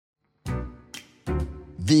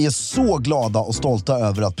Vi är så glada och stolta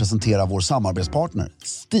över att presentera vår samarbetspartner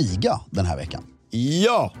Stiga den här veckan.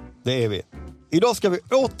 Ja, det är vi. Idag ska vi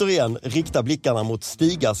återigen rikta blickarna mot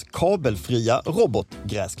Stigas kabelfria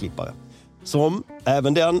robotgräsklippare. Som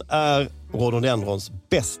även den är rhododendrons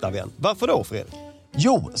bästa vän. Varför då, Fredrik?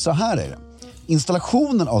 Jo, så här är det.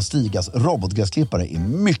 Installationen av Stigas robotgräsklippare är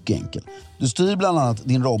mycket enkel. Du styr bland annat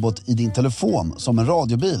din robot i din telefon som en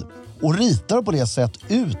radiobil och ritar på det sätt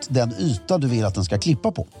ut den yta du vill att den ska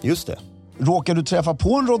klippa på. Just det. Råkar du träffa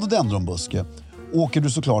på en rhododendronbuske åker du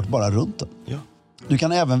såklart bara runt den. Ja. Du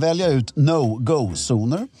kan även välja ut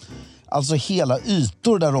no-go-zoner, alltså hela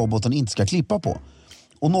ytor där roboten inte ska klippa på.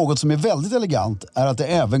 Och något som är väldigt elegant är att det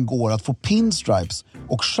även går att få pinstripes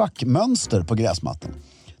och schackmönster på gräsmattan.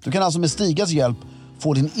 Du kan alltså med Stigas hjälp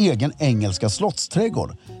få din egen engelska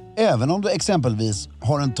slottsträdgård, även om du exempelvis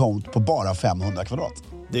har en tomt på bara 500 kvadrat.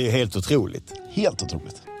 Det är helt otroligt. Helt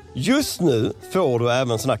otroligt. Just nu får du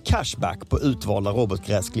även såna cashback på utvalda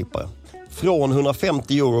robotgräsklippare. Från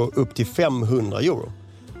 150 euro upp till 500 euro.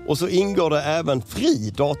 Och så ingår det även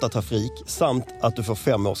fri datatrafik samt att du får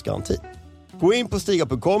 5 års garanti. Gå in på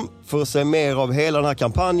stiga.com för att se mer av hela den här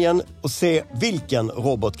kampanjen och se vilken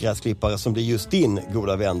robotgräsklippare som blir just din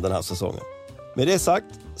goda vän den här säsongen. Med det sagt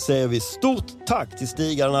säger vi stort tack till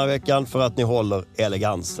Stiga den här veckan för att ni håller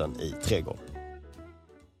elegansen i trädgården.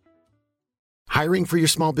 Hiring for your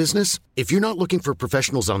small business? If you're not looking for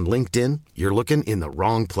professionals on LinkedIn, you're looking in the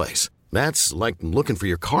wrong place. That's like looking for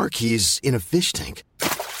your car keys in a fish tank.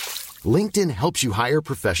 LinkedIn helps you hire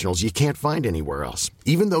professionals you can't find anywhere else,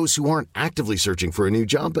 even those who aren't actively searching for a new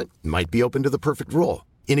job but might be open to the perfect role.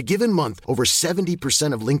 In a given month, over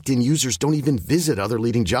 70% of LinkedIn users don't even visit other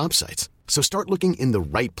leading job sites. So start looking in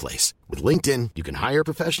the right place. With LinkedIn, you can hire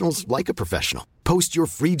professionals like a professional. Post your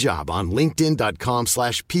free job on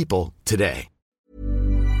linkedin.com/people today.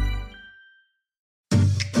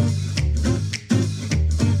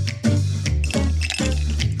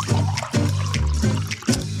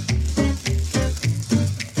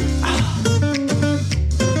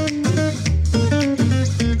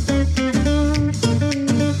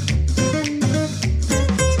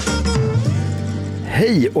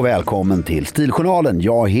 Hej och välkommen till Stiljournalen.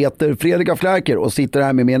 Jag heter Fredrik af Klerker och sitter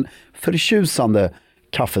här med min förtjusande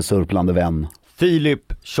kaffesurplande vän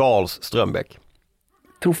Filip Charles Strömbäck.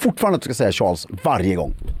 Tror fortfarande att du ska säga Charles varje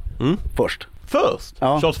gång. Först.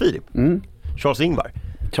 Ja. Charles Filip. Charles Ingvar.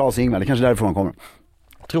 Charles Ingvar, det är kanske därifrån han kommer.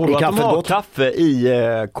 Tror du att de har kaffe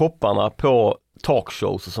i kopparna på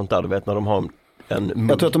talkshows och sånt där? Du vet när de har en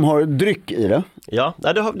Jag tror att de har dryck i det. Ja,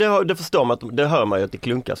 det förstår man, att det hör man ju att det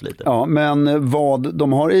klunkas lite. Ja, men vad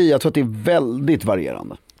de har i, jag tror att det är väldigt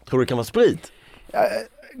varierande. Tror du det kan vara sprit?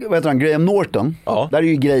 Vad heter han? Graham Norton? Ja. Där är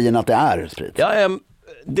ju grejen att det är sprit. Ja,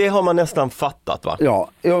 det har man nästan fattat, va? Ja,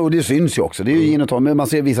 och det syns ju också. Det är ju in och ta, men man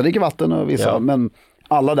ser vissa dricker vatten och vissa, men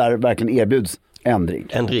alla där verkligen erbjuds en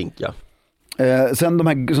drink. En drink, ja. Sen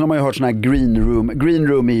har man ju hört sån här green room. Green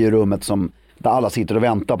room är ju rummet där alla sitter och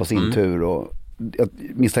väntar på sin tur, och jag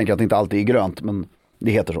misstänker att det inte alltid är grönt, men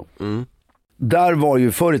det heter så. Där var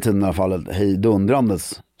ju förr i tiden i alla fall ett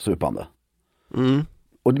hejdundrandes supande.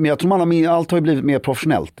 Men jag tror allt har ju blivit mer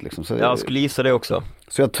professionellt liksom. Så jag skulle gissa det också.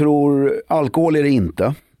 Så jag tror alkohol är det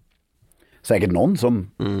inte. Säkert någon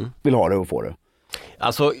som vill ha det och få det.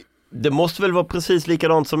 Alltså, det måste väl vara precis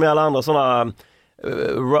likadant som i alla andra sådana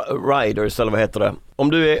riders, eller vad heter det?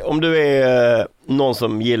 Om du är någon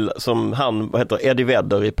som gillar, som han, vad heter Eddie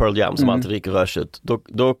Vedder i Pearl Jam, som alltid dricker rödtjut,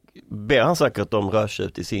 då ber han säkert om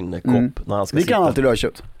rödtjut i sin kopp när han ska sitta. Vi kan alltid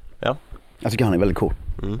rödtjut. Ja. Jag tycker han är väldigt cool.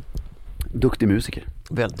 Duktig musiker.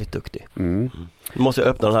 Väldigt duktig. Nu måste jag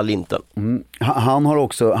öppna den här linten. Han har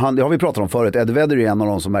också, det har vi pratat om förut, Eddie Vedder är en av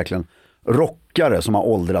de som verkligen rockare som har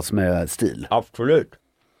åldrats med stil. Absolut.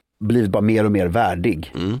 Blivit bara mer och mer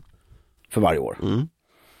värdig för varje år.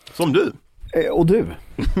 Som du. Och du.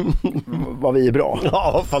 Vad vi är bra.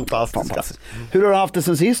 Ja, fantastiskt. Hur har du haft det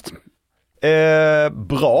sen sist?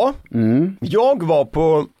 Bra. Jag var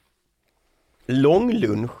på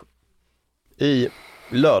långlunch i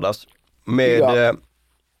lördags med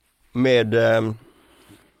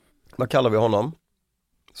vad kallar vi honom?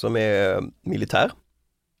 Som är militär.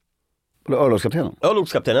 Örlogskaptenen.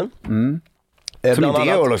 Örlogskaptenen. Som inte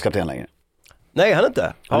är örlogskapten längre. Nej, han är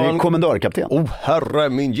inte. Han är kommendörkapten. Herre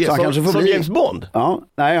min Jesus. Som James Bond. Ja,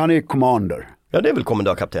 nej, han är commander. Ja, det är väl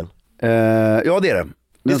kommendörkapten. Ja, det är det.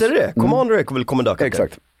 Visst är det? Commander är väl kommendörkapten.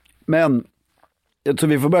 Exakt. Men så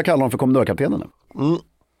vi får börja kalla honom för kommendörkaptenen.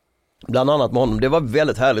 Bland annat med honom. Det var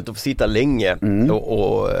väldigt härligt att få sitta länge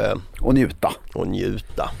och njuta. Och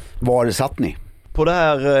njuta. Var satt ni? På det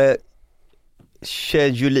här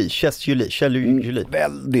Chez Julie.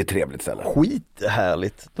 Väldigt trevligt ställe.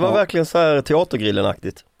 Skithärligt. Det var verkligen så här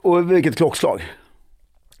teatergrillen-aktigt. Och vilket klockslag?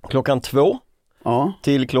 2:00 Ja.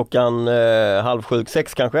 till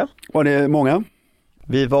 6:30 kanske. Var det många?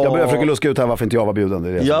 Vi var... Jag försöker luska ut här varför inte jag var bjuden.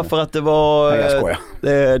 Det Ja, för att det var... Nej, jag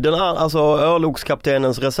skojar. Alltså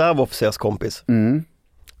örlogskaptenens reservofficerskompis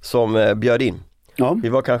som bjöd in. Ja. Vi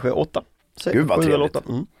var kanske 8. Gud vad trevligt.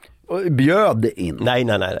 Bjöd in? Nej.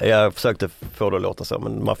 Jag försökte få det att låta så,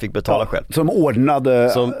 men man fick betala själv. Som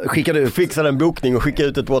ordnade, skickade ut. Fixade en bokning och skickade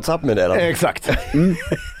ut ett WhatsApp-meddelande. Exakt.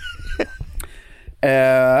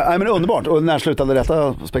 Nej, men underbart. Och när slutade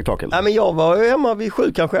detta spektakel? Nej, men jag var hemma vid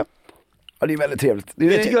 7 kanske. Ja, det är väldigt trevligt.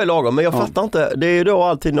 Det tycker jag är lagom, men jag fattar inte. Det är ju då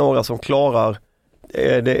alltid några som klarar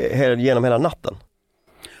det genom hela natten.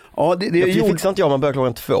 Ja, det fixar inte jag om man börjar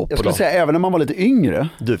 2:00 på dagen. Jag skulle säga, även när man var lite yngre.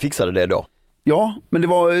 Du fixade det då? Ja, men det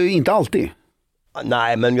var inte alltid.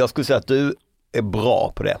 Nej, men jag skulle säga att du är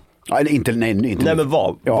bra på det. Nej, men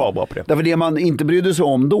var bra på det. Därför det man inte brydde sig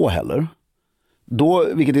om då heller, då,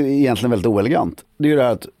 vilket är egentligen väldigt oelegant, det är ju det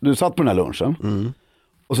här att du satt på den här lunchen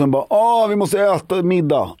och sen bara, vi måste äta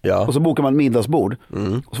middag. Ja. Och så bokar man ett middagsbord.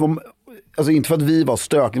 Och så alltså inte för att vi var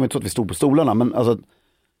stökiga, det var inte så att vi stod på stolarna, men alltså,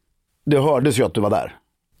 det hördes ju att du var där.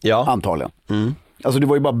 Ja. Antagligen. Alltså det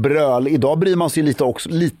var ju bara bröl. Idag bryr man sig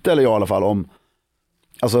lite eller jag i alla fall om,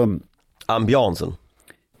 alltså ambiansen.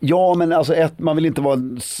 Ja, men alltså man vill inte vara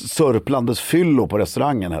sörplandes fyllo på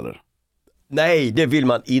restaurangen heller. Nej, det vill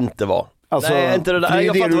man inte vara. Alltså, nej, inte det där.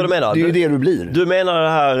 Jag fattar vad du menar. Det är ju det du blir. Du menar det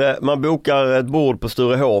här, man bokar ett bord på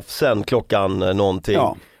Sturehof sen klockan någonting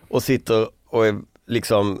och sitter och är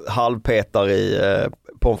liksom halvpetar i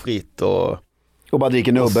pommes frites och bara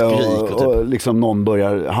dricker nubbe och liksom någon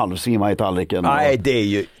börjar halvsvimma i tallriken. Nej,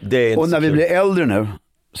 det är och när vi blir äldre nu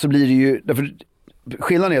så blir det ju, därför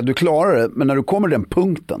skillnaden är att du klarar det, men när du kommer den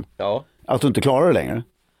punkten att du inte klarar det längre,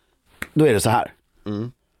 då är det så här.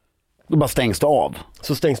 Då bara stängs det av.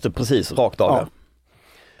 Så stängs det precis rakt av.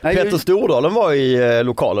 Ja. Peter Stordalen var i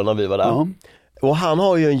lokalen när vi var där. Ja. Och han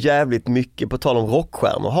har ju en jävligt mycket, på tal om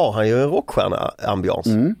rockstjärnor, har han ju en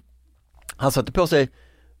rockstjärna-ambians. Han satte på sig,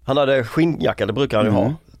 han hade skinnjacka, det brukar han ju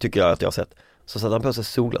ha, tycker jag att jag har sett. Så satte han på sig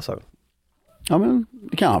solglasögon. Ja, men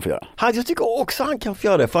det kan han få göra. Jag tycker också han kan få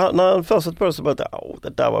göra det. För när han först satt på det så bara, det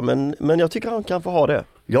där var, men jag tycker han kan få ha det.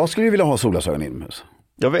 Jag skulle ju vilja ha solglasögon inomhus.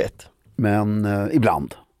 Jag vet. Men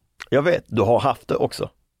ibland. Jag vet, du har haft det också.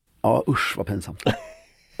 Ja, usch vad pinsamt.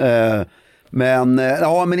 Men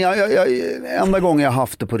jag enda gången jag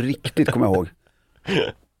haft det på riktigt kommer jag ihåg.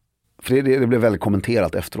 För det blev väldigt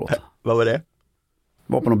kommenterat efteråt. Vad var det?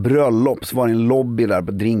 Var på någon bröllop, så var det en lobby där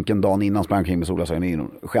på drinken dagen innan, sprang kring med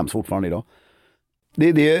solglasögon, skäms fortfarande idag. Det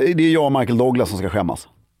är jag och Michael Douglas som ska skämmas.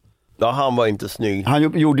 Ja, han var inte snygg.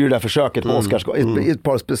 Han gjorde ju det där försöket på Oscars, ett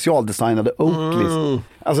par specialdesignade Oakleys.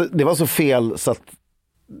 Alltså det var så fel så att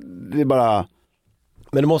det bara...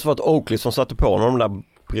 Men det måste vara ett Oakley som satte på de där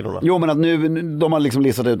brillorna. Jo, men att nu, de har liksom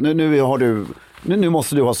listat ut, nu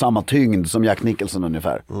måste du ha samma tyngd som Jack Nicholson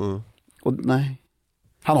ungefär. Och nej,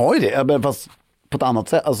 han har ju det, fast på ett annat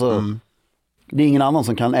sätt. Alltså, det är ingen annan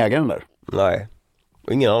som kan äga den där. Nej,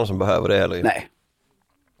 och ingen annan som behöver det heller. Nej.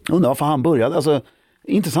 Undrar varför han började, alltså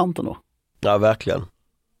intressant ändå. Ja, verkligen.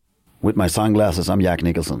 With my sunglasses I'm Jack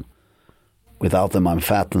Nicholson. Without them I'm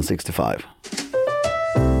fat and 65.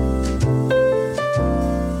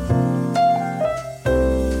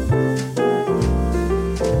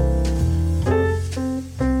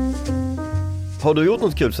 Har du gjort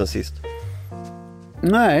något kul sen sist?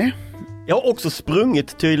 Nej. Jag har också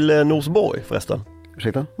sprungit till Norsborg förresten.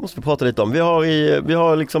 Ursäkta? Måste vi prata lite om. Vi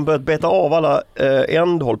har liksom börjat beta av alla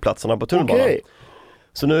ändhållplatserna på tunnelbanan. Okay.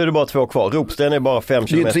 Så nu är det bara 2 kvar. Ropsten är bara 5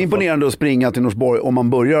 kilometer. Det är inte så imponerande att springa till Norsborg om man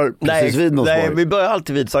börjar precis vid Norsborg. Nej, vi börjar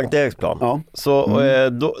alltid vid Sankt Eriksplan. Ja. Så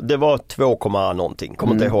det var 2, någonting.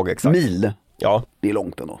 Kommer inte ihåg exakt. Mil? Ja. Det är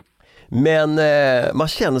långt ändå. Men man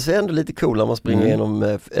känner sig ändå lite cool när man springer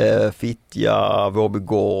genom Fittja,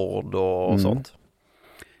 Vårbygård och sånt.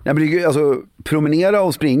 Nej, men alltså, promenera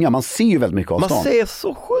och springa, man ser ju väldigt mycket av stan. Man ser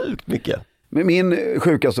så sjukt mycket. Men min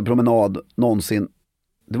sjukaste promenad någonsin,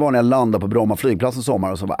 det var när jag landade på Bromma flygplats i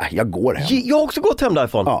sommar och så bara, jag går hem. Jag har också gått hem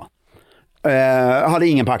därifrån. Ja. Hade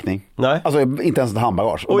ingen packning. Nej. Alltså inte ens ett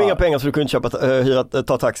handbagage. Och inga pengar så du kunde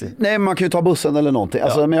ta taxi. Nej, man kan ju ta bussen eller någonting.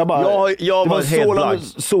 Alltså, men jag bara, jag var helt blank.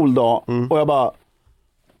 Soldag och jag bara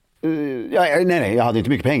nej, jag hade inte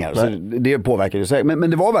mycket pengar så det påverkade sig.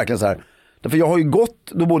 Men det var verkligen så här. Därför jag har ju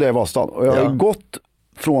gått, då bodde jag i Vasastan och jag har ju gått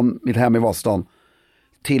från mitt hem i Vasastan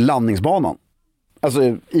till landningsbanan.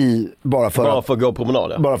 Alltså bara för att gå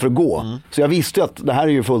promenad. Bara för att gå. Så jag visste att det här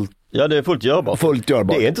är ju fullt. Ja, det är fullt görbart.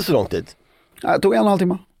 Det är inte så långt dit. Det tog 1,5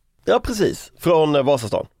 timme. Ja, precis. Från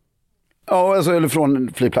Vasastan. Ja, alltså, eller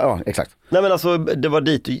från flygplats. Ja, exakt. Nej, men alltså det var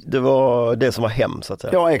dit, det var det som var hem så att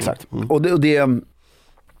säga. Ja, exakt. Och det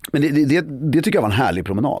men det tycker jag var en härlig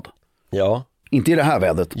promenad. Ja. Inte i det här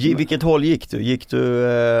vädret. Vilket håll gick du? Gick du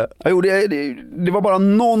Jo, det var bara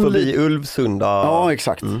någon förbi Ulvsunda? Ja,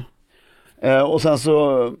 exakt. Och sen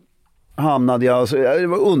så hamnade jag, alltså, det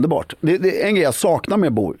var underbart. Det är en grej jag saknar med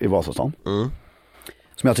att bo i Vasastan.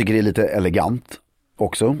 Som jag tycker är lite elegant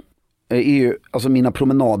också. Är ju alltså mina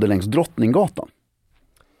promenader längs Drottninggatan.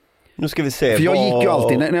 Nu ska vi se. För jag gick ju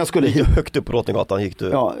alltid när jag skulle hit. Högt upp på Drottninggatan gick du.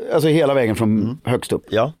 Ja, alltså hela vägen från högst upp.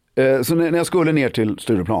 Ja. Så när jag skulle ner till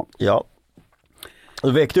Stureplan. Ja.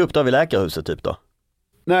 Du väckte upp där vid läkarhuset typ då?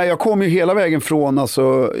 Nej, jag kom ju hela vägen från,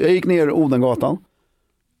 alltså, jag gick ner Odengatan.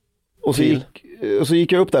 Och så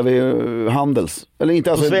gick jag upp där vid Handels. Eller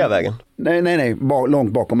inte, alltså, på Sveavägen? Nej,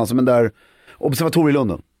 långt bakom, alltså, men där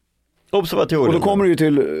Observatorielunden. Och då kommer du ju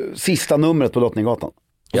till sista numret på Drottninggatan.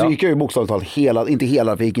 Och så gick jag ju bokstavligt talat inte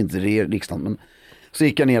hela, för jag gick inte till riksdagen, men så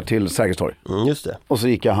gick jag ner till Sergels torg. Just det. Och så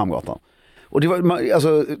gick jag Hamngatan. Och det var,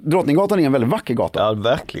 alltså, Drottninggatan är en väldigt vacker gata. Ja,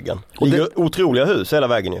 verkligen. Det ligger otroliga hus hela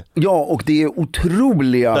vägen ju. Ja, och det är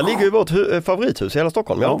otroliga... Där ligger ju vårt favorithus i hela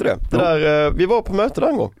Stockholm, jag inte det? Det där, vi var på möte där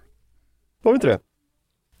en gång. Var vi inte det?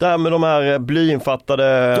 Där med de här blyinfattade...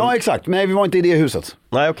 Ja, exakt. Nej, vi var inte i det huset.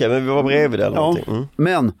 Nej, okej, men vi var bredvid det eller någonting.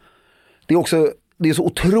 Men det är så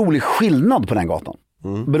otrolig skillnad på den gatan.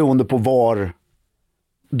 Beroende på var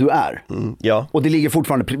du är. Ja. Och det ligger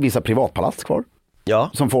fortfarande vissa privatpalats kvar. Ja.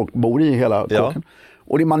 Som folk bor i hela kåken.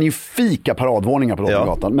 Och det är magnifika paradvåningar på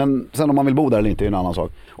Drottninggatan. Men sen om man vill bo där eller inte är en annan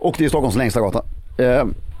sak. Och det är Stockholms längsta gata.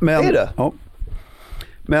 Men, är det? Ja.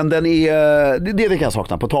 Men den är, det kan jag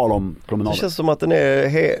sakna, på tal om promenader. Det känns som att den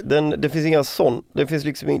är, det finns inga sån, det finns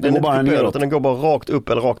liksom den är bara inte kuperad, den går bara rakt upp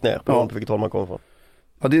eller rakt ner på vilket håll man kommer från.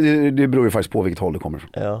 Ja, det beror ju faktiskt på vilket håll det kommer från.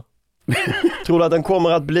 Ja. Tror du att den kommer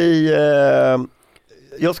att bli,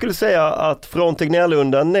 jag skulle säga att från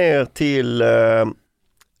Tegnérlunden ner till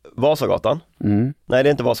Vasagatan. Nej, det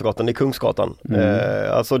är inte Vasagatan, det är Kungsgatan.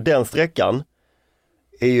 Alltså den sträckan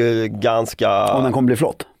är ju ganska... Om den kommer bli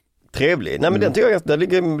flott. Trevlig. Nej, men den tycker jag, det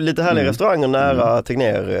ligger lite härliga restauranger nära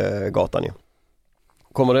Tegnérgatan ju.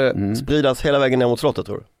 Kommer det spridas hela vägen ner mot slottet,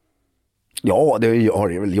 tror du? Ja, det har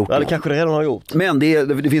det väl gjort. Ja, det kanske det redan har gjort. Men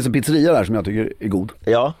det finns en pizzeria där som jag tycker är god.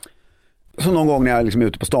 Ja. Så någon gång när jag liksom är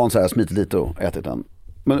ute på stan så har jag smitit lite och ätit den.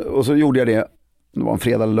 Och så gjorde jag det var en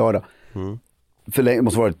fredag eller lördag. För det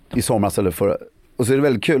måste vara i somras eller förra. Och så är det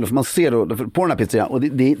väldigt kul, för man ser då på den här pizzerian, och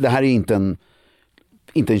det här är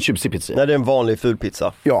inte en tjusig pizzeria. Nej, det är en vanlig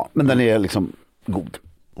fulpizza. Ja, men den är liksom god.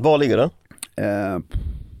 Var ligger den?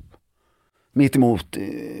 Mitt emot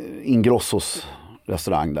Ingrossos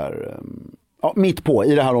restaurang där. Ja, mitt på,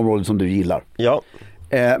 i det här området som du gillar. Ja.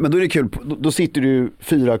 Men då är det kul, då sitter du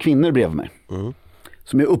 4 kvinnor bredvid mig.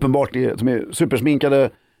 Som är uppenbart, som är supersminkade,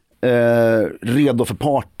 redo för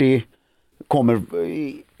party, kommer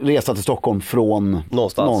resa till Stockholm från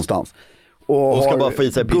någonstans. Och ska bara få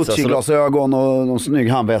i sig pizza, Gucci-glasögon och någon snygg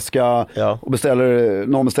handväska. Ja. Och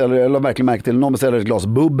någon beställer ett glas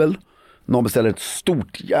bubbel. Någon beställer ett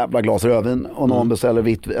stort jävla glas rödvin. Och någon beställer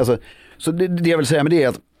vitt. Alltså, så det jag vill säga med det är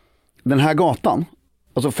att den här gatan,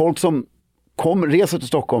 alltså folk som reser till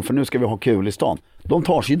Stockholm för nu ska vi ha kul i stan, de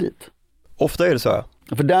tar sig dit. Ofta är det så här.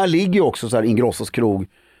 För där ligger ju också så här Ingrossos krog,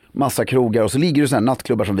 massa krogar, och så ligger det så här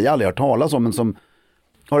nattklubbar som vi aldrig har talat om, men som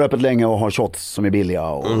har öppet länge och har shots som är billiga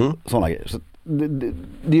och sådana grejer. Så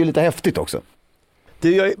det är ju lite häftigt också.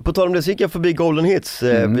 På tal om det så gick jag förbi Golden Hits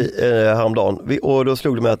häromdagen, och då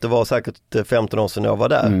slog det mig att det var säkert 15 år sedan jag var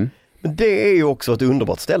där. Men det är ju också ett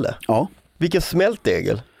underbart ställe. Ja. Vilken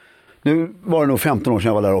smältdegel. Nu var det nog 15 år sedan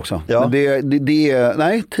jag var där också. Ja. Men det är,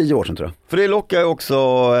 nej, 10 år sedan tror jag. För det lockar ju också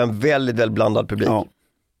en väldigt, väldigt blandad publik. Ja.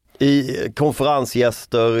 I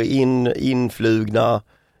konferensgäster, influgna.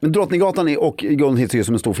 Men Drottninggatan och Golden Hits är ju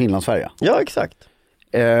som en stor Finlandsfärja. Ja, exakt.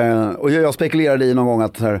 Och jag spekulerade i någon gång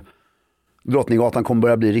att här, Drottninggatan kommer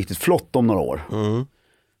börja bli riktigt flott om några år.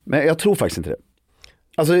 Men jag tror faktiskt inte det.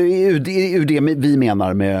 Alltså ur det vi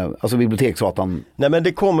menar med alltså biblioteksgatan. Nej, men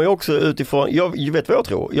det kommer ju också utifrån, jag vet vad jag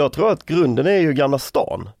tror. Jag tror att grunden är ju Gamla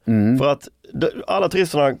stan. För att alla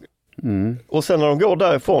turisterna och sen när de går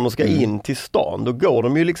därifrån och ska in till stan, då går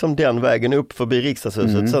de ju liksom den vägen upp förbi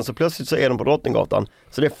riksdagshuset. Sen så plötsligt så är de på Drottninggatan.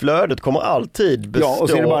 Så det flödet kommer alltid bestå. Ja, och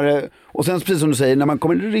så är det bara, och sen precis som du säger, när man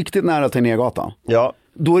kommer riktigt nära Tegnérgatan,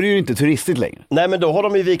 då är det ju inte turistigt längre. Nej, men då har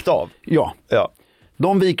de ju vikt av. Ja.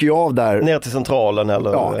 De viker ju av där. Ner till centralen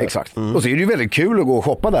eller... Ja, exakt. Och så är det ju väldigt kul att gå och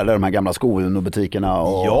shoppa där de här gamla skoen och butikerna.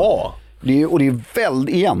 Och ja. Det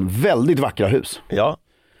är väldigt vackra hus. Ja.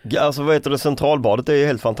 Alltså vad heter det, Centralbadet är ju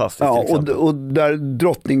helt fantastiskt. Ja, och där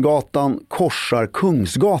Drottninggatan korsar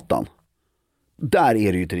Kungsgatan, där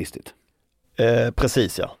är det ju turistigt.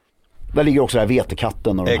 Precis, ja. Där ligger också där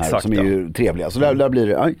Vetekatten och de här som är ju trevliga. Så där blir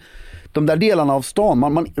det, de där delarna av stan,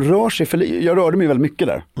 man rör sig jag rörde mig väldigt mycket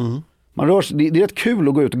där. Man rör sig, det är rätt kul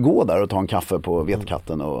att gå ut och gå där och ta en kaffe på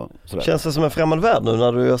Vetekatten och sådär. Känns det som en främmande värld nu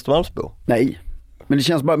när du är Östermalmsbo? Nej, men det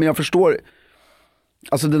känns bara, men jag förstår,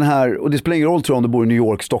 alltså den här, och det spelar ingen roll tror jag om du bor i New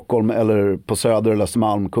York, Stockholm eller på Söder eller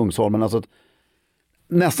Östermalm, Kungsholmen, alltså att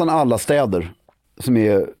nästan alla städer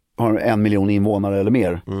som har 1 miljon invånare eller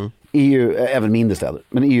mer är ju, även mindre städer,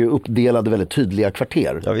 men är ju uppdelade väldigt tydliga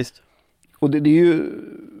kvarter. Ja, visst. Och det är ju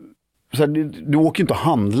så här, du åker ju inte och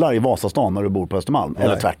handlar i Vasastan när du bor på Östermalm. Nej.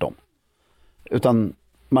 Eller tvärtom. Utan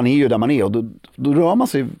man är ju där man är och då rör man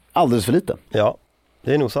sig alldeles för lite. Ja,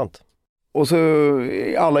 det är nog sant. Och så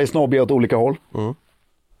alla är snobbiga åt olika håll.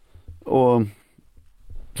 Och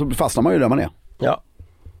så fastnar man ju där man är. Ja.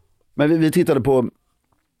 Men vi tittade på,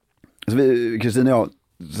 alltså Kristina och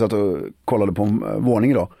jag satt och kollade på en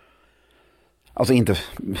våning idag. Alltså inte,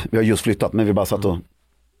 vi har just flyttat, men vi bara satt och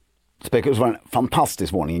så var det en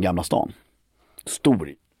fantastisk våning i Gamla stan.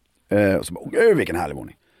 Stor. Och så bara, vilken härlig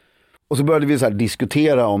våning. Och så började vi så här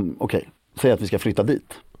diskutera om, säg att vi ska flytta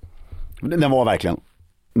dit. Den var verkligen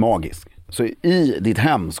magisk. Så i ditt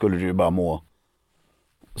hem skulle du bara må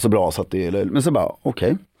så bra så att men så bara,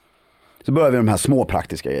 Så började vi de här små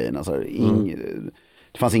praktiska grejerna. Så här,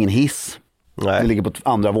 det fanns ingen hiss. Nej. Det ligger på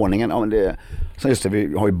andra våningen. Ja, men så just det,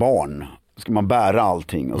 vi har ju barn. Ska man bära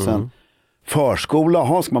allting. Och sen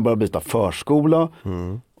förskola, ska man börja byta förskola.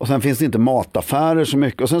 Och sen finns det inte mataffärer så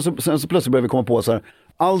mycket. Och sen så plötsligt börjar vi komma på så här,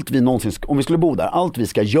 allt vi någonsin, om vi skulle bo där, allt vi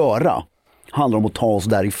ska göra handlar om att ta oss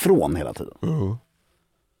därifrån hela tiden.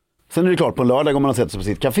 Sen är det klart, på lördag om man har sett sig på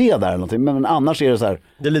sitt café där eller någonting, men annars är det så här.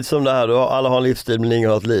 Det är lite som det här, alla har en livsstil men ingen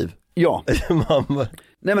har ett liv. Ja.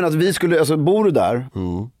 Nej men vi skulle, alltså bor du där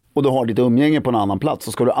och du har ditt umgänge på en annan plats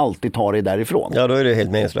så ska du alltid ta dig därifrån. Ja, då är det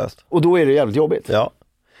helt meningslöst. Och då är det jävligt jobbigt. Ja.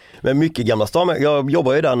 Men mycket Gamla stan, jag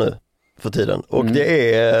jobbar ju där nu för tiden och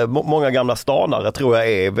det är många gamla stanare tror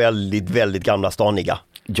jag är väldigt, väldigt gamla staniga.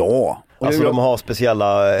 Ja. Alltså de har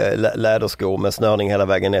speciella läderskor med snörning hela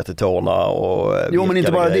vägen ner till tårna och jo, men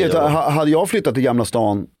inte bara det, utan hade jag flyttat till Gamla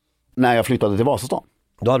stan när jag flyttade till Vasastan,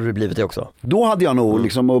 då hade det blivit det också. Då hade jag nog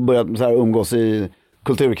liksom börjat så här umgås i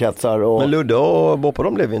kulturkretsar och... Men Ludde och Boppa,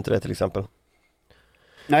 de blev inte det till exempel.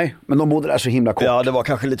 Nej, men de bodde där så himla kort. Ja, det var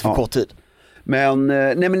kanske lite för kort tid. Men,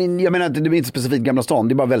 nej men jag menar att det är inte specifikt Gamla stan,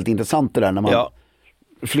 det är bara väldigt intressant det där när man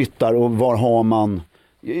flyttar och var har man...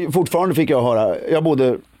 Fortfarande fick jag höra, jag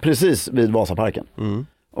bodde precis vid Vasaparken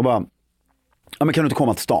och bara, men kan du inte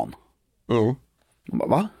komma till stan? Och bara,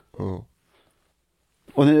 va?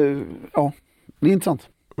 Och nu, det är intressant.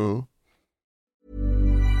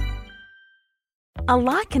 A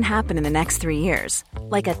lot can happen in the next 3 years.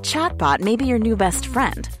 Like a chatbot may be your new best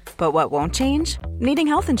friend. But what won't change? Needing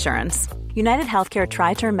health insurance. United Healthcare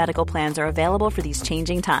Tri-Term Medical Plans are available for these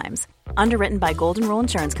changing times. Underwritten by Golden Rule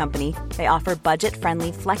Insurance Company, they offer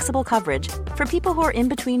budget-friendly, flexible coverage for people who are in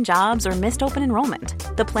between jobs or missed open enrollment.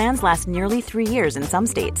 The plans last nearly 3 years in some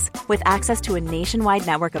states, with access to a nationwide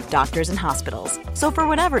network of doctors and hospitals. So for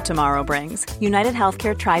whatever tomorrow brings, United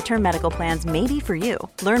Healthcare Tri-Term Medical Plans may be for you.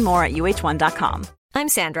 Learn more at uh1.com. I'm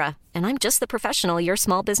Sandra, and I'm just the professional your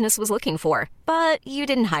small business was looking for. But you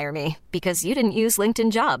didn't hire me because you didn't use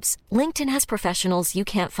LinkedIn Jobs. LinkedIn has professionals you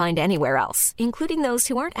can't find anywhere else, including those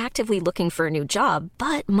who aren't actively looking for a new job,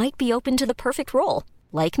 but might be open to the perfect role,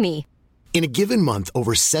 like me. In a given month,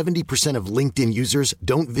 over 70% of LinkedIn users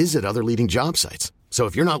don't visit other leading job sites. So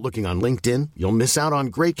if you're not looking on LinkedIn, you'll miss out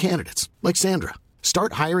on great candidates like Sandra.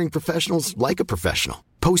 Start hiring professionals like a professional.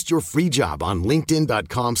 Post your free job on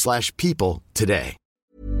linkedin.com/people today.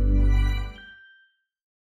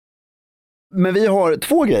 Men vi har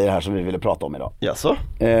 2 grejer här som vi ville prata om idag. Jaså?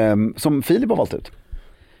 Som Filip har valt ut.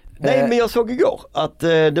 Nej, men jag såg igår att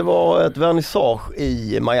det var ett vernissage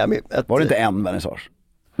i Miami. Var det inte en vernissage?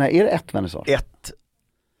 Nej, är det ett vernissage?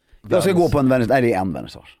 Jag ska gå på en vernissage. Nej, det är en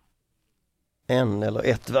vernissage. En eller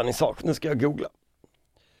ett vernissage. Nu ska jag googla.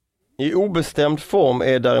 I obestämd form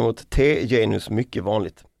är däremot T-genus mycket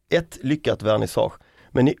vanligt. Ett lyckat vernissage.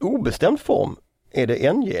 Men i obestämd form är det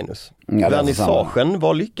en genus. Ja, vernissagen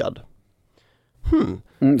var lyckad.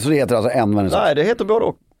 Så det heter alltså en vernissage? Nej, det heter både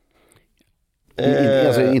och.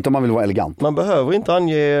 Alltså, inte om man vill vara elegant. Man behöver inte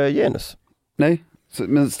ange genus. Nej,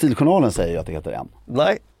 men Stiljournalen säger ju att det heter en.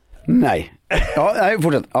 Nej. Ja, nej,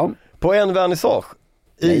 fortsätt. Ja. På en vernissage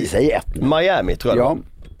i Miami tror jag.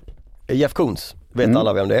 Ja. Jeff Koons, vet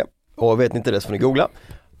alla vem det är. Och vet ni inte det så får ni googla.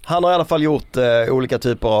 Han har i alla fall gjort olika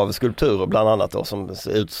typer av skulpturer bland annat då, som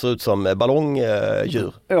ser ut som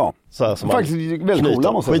ballongdjur. Ja, Så här, som faktiskt väldigt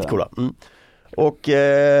coola måste jag säga. Skitcoola. Och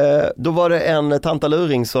då var det en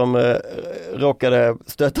tantaluring som råkade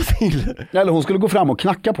stöta till. Eller hon skulle gå fram och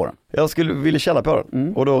knacka på den. Jag ville känna på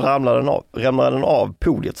den. Och då ramlade den av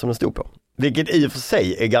podiet som den stod på. Vilket i och för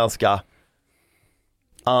sig är ganska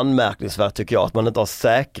anmärkningsvärt tycker jag. Att man inte har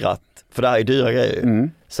säkrat, för det här är dyra grejer,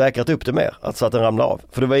 säkrat upp det mer. Så att den ramlade av.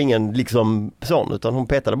 För det var ingen liksom sån, utan hon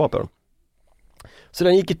petade bara på den. Så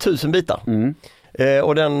den gick i 1000 bitar.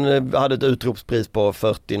 Och den hade ett utropspris på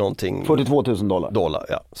 40 någonting. $42,000.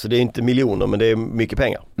 Ja. Så det är inte miljoner, men det är mycket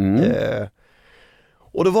pengar.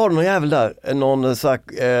 Och då var det någon jävel där, någon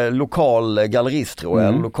lokal gallerist tror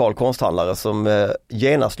jag, en lokal konsthandlare som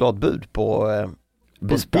genast la ett bud på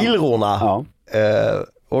spillrorna. Ja.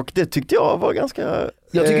 Och det tyckte jag var ganska...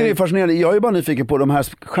 Jag tycker det är fascinerande. Jag är bara nyfiken på de här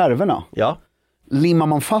skärvorna. Ja. Limmar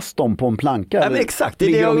man fast dem på en planka? Ja, men exakt, det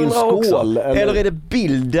är det jag undrar också. Eller är det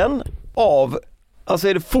bilden av... Alltså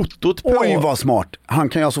är det fotot på... Oj vad smart. Han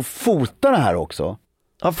kan ju alltså fota det här också.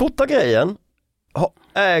 Han fotar grejen.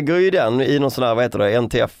 Äger ju den i någon sån här, vad heter det,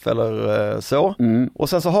 NTF eller så. Och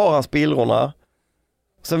sen så har han spillrorna.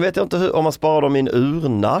 Sen vet jag inte om man sparar dem i en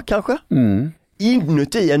urna kanske.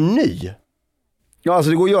 Inuti en ny. Ja,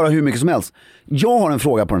 alltså det går att göra hur mycket som helst. Jag har en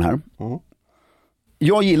fråga på den här.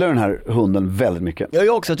 Jag gillar den här hunden väldigt mycket.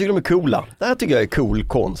 Jag också, jag tycker de är coola. Det här tycker jag är cool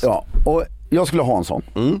konst. Ja, och jag skulle ha en sån.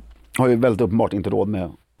 Har ju väldigt uppenbart inte råd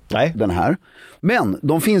med den här. Men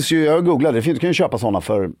de finns ju, jag googlade, du kan ju köpa såna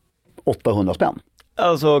för 800 spänn.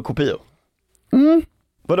 Alltså kopior.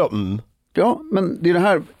 Vadå? Ja, men det är det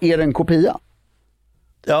här, är det en kopia?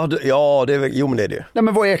 Ja, det är väl, jo men det är det. Nej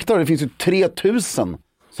men vad är äkta? Det finns ju 3000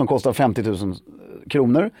 som kostar 50 000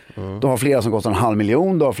 kronor. Du har flera som kostar 500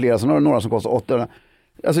 000, du har flera som, några som kostar 800.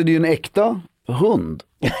 Alltså det är ju en äkta hund.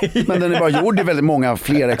 Men den är bara gjord i väldigt många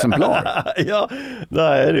fler exemplar. Ja,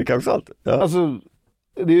 nej, det kanske sant. Ja. Alltså,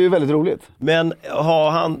 det är ju väldigt roligt. Men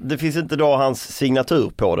det finns inte då hans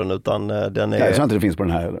signatur på den, utan den är... Jag tror inte det finns på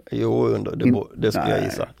den här. Jo, det skulle jag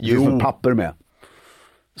gissa. Det finns något papper med.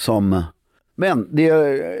 Men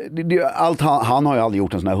han har ju aldrig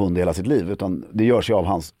gjort en sån här hund i hela sitt liv, utan det görs ju av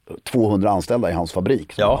hans 200 anställda i hans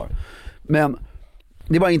fabrik. Ja. Men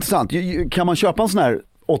det är bara intressant. Kan man köpa en sån här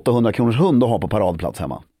 800 kronors hund och ha på paradplats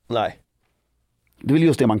hemma? Nej. Det är väl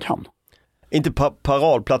just det man kan. Inte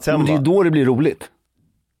paradplats hemma. Men det är då det blir roligt.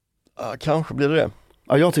 Ja, kanske blir det.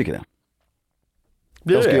 Ja, jag tycker det.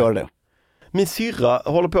 Jag ska göra det. Min syrra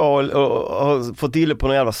håller på och fått till på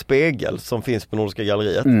någon jävla spegel som finns på Nordiska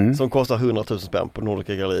galleriet. Som kostar 100 000 spänn på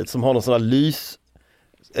Nordiska galleriet. Som har någon sån här lys...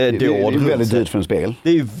 Det är väldigt dyrt för en spegel. Det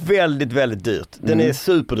är ju väldigt, väldigt dyrt. Den är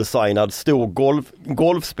superdesignad, stor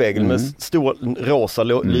golfspegel med stor rosa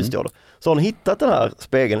lysdioder. Så har hon hittat den här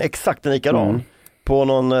spegeln, exakt en likadan, på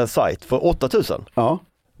någon sajt för 8 000. Ja.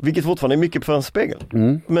 Vilket fortfarande är mycket för en spegel.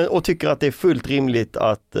 Och tycker att det är fullt rimligt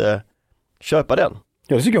att köpa den.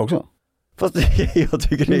 Ja, det tycker jag också. Fast jag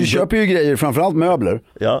tycker du köper ju grejer, framförallt möbler,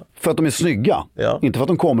 för att de är snygga. Ja. Inte för att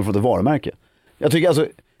de kommer från ett varumärke. Jag tycker alltså,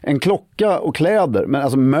 en klocka och kläder, men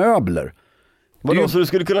alltså möbler. Vadå, så du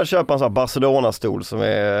skulle kunna köpa en sån här Barcelona-stol som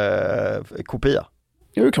är kopia?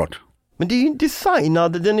 Ja, det är klart. Men det är ju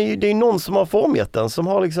designad, det är någon som har formgett den, som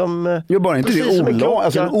har liksom... Jo, bara inte det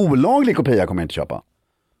alltså en olaglig kopia kommer jag inte köpa.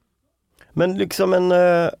 Men liksom en...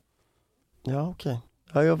 Ja, okej.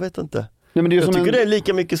 Ja, jag vet inte. Nej, men det är jag tycker det är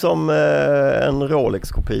lika mycket som en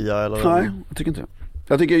Rolex-kopia. Eller nej, jag tycker inte det.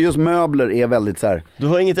 Jag tycker just möbler är väldigt så här... Du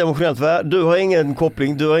har inget emotionellt värde, du har ingen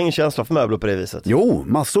koppling, du har ingen känsla för möbler på det viset. Jo,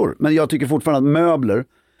 massor. Men jag tycker fortfarande att möbler, alltså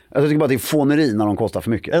jag tycker bara att det är fåneri när de kostar för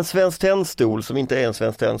mycket. En svensk tändstol som inte är en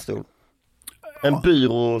svensk tändstol. En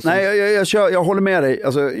byrå som... Nej, jag håller med dig.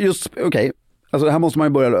 Alltså just, okej. Alltså här måste man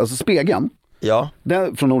ju börja, alltså spegeln. Ja.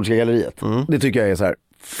 Den från Nordiska galleriet. Det tycker jag är så här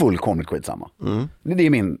fullkomligt skitsamma. Det är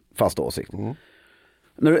min fasta åsikt.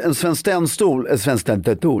 När en svensk tändstol,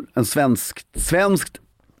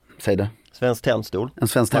 säg det. Svensk tändstol. En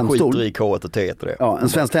svensk tändstol. Man skiter i K1 och T1 och det. Ja, en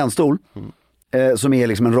svensk tändstol som är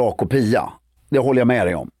liksom en rak kopia. Det håller jag med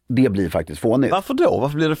dig om. Det blir faktiskt fånigt. Varför då?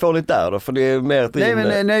 Varför blir det fånigt där då? För det är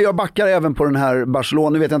mer Nej, jag backar även på den här Barcelona.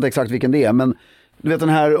 Nu vet jag inte exakt vilken det är, men du vet den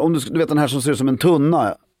här, du vet den här som ser ut som en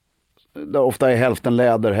tunna. Där ofta är hälften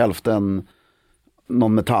läder, hälften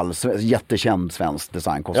någon metall. Jättekänd svensk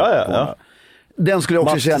design. Ja. Den skulle jag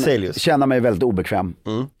också känna mig väldigt obekväm.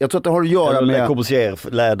 Jag tror att det har att göra med... Corbusier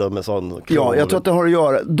läder med sån... Ja, jag tror att det har att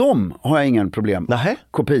göra... De har jag ingen problem. Nähä?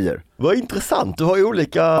 Kopior. Vad intressant, du har ju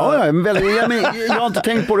olika... Ja, men jag har inte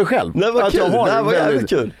tänkt på det själv. Nej, vad kul. Det var jävligt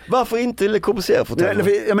kul. Varför inte Corbusier?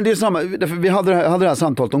 Ja, men det är samma, vi hade det här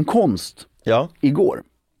samtalet om konst igår.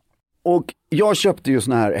 Och jag köpte ju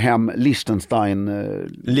såna här hem Liechtenstein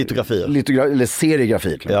litografier. Eller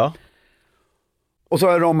seriegrafier. Ja. Och så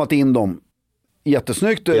har jag ramat in dem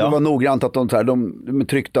jättesnyggt. Det var noggrant att de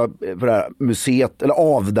tryckta på det här museet, eller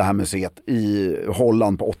av det här museet i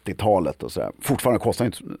Holland på 80-talet och så här. Fortfarande kostar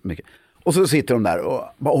inte så mycket. Och så sitter de där och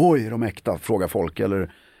bara, oj, de är äkta, frågar folk.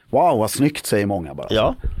 Eller wow, vad snyggt, säger många bara.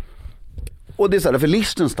 Ja. Och det är så här, för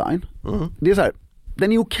Liechtenstein, det är så här,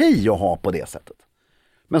 den är okej att ha på det sättet.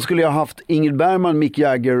 Men skulle jag haft Ingrid Bergman, Mick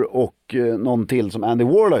Jagger och någon till som Andy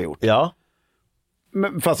Warhol har gjort. Ja.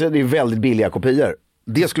 Men, fast det är väldigt billiga kopior.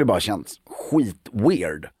 Det skulle bara känns skit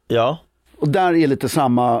weird. Ja. Och där är lite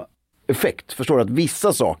samma effekt. Förstår du att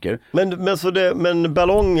vissa saker... Men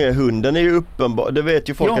ballonghunden är ju uppenbar. Det vet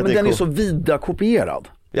ju folk att det är... Ja, men den är så vida kopierad.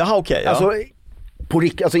 Jaha, okej.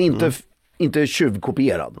 Alltså inte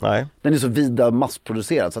tjuvkopierad. Nej. Den är så vida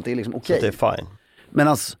massproducerad så att det är liksom okej. Så det är fine. Men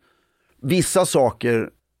alltså, vissa saker...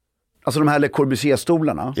 Alltså de här Le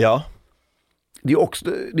Corbusier-stolarna. Ja. Det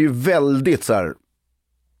är ju väldigt så här...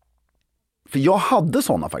 För jag hade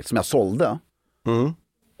sådana faktiskt som jag sålde.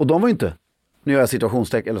 Och de var ju inte... Nu gör jag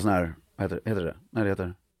situationstecken eller sån här... Vad heter det? Nej, det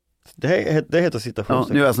heter... Det heter situationstecken.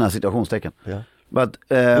 Ja, nu gör jag sån här situationstecken. Ja. But,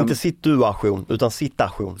 inte situation, utan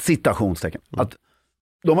citation. Citationstecken. Att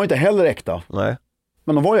de var inte heller äkta. Nej.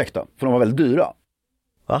 Men de var ju äkta, för de var väldigt dyra.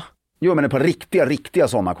 Va? Jo, men ett par riktiga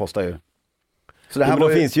sådana kostar ju. Så det här de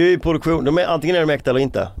finns ju i produktion, antingen är de äkta eller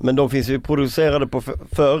inte. Men de finns ju producerade på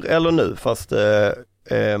förr eller nu, fast...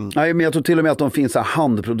 Nej, men jag tror till och med att de finns här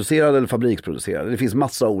handproducerade eller fabriksproducerade. Det finns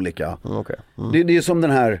massa olika. Okay. Det är som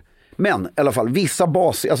den här... Men i alla fall, vissa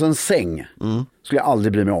alltså en säng skulle jag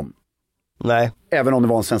aldrig bry mig om. Nej. Även om det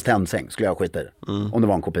var en Svenskt Tenn-säng skulle jag skita i det. Om det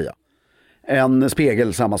var en kopia. En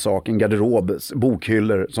spegel, samma sak. En garderob,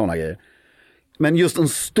 bokhyllor, sådana grejer. Men just en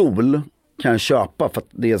stol kan jag köpa för att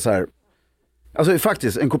det är så här... Alltså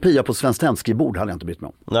faktiskt, en kopia på Svenskt Tenn-skrivbord hade jag inte brytt mig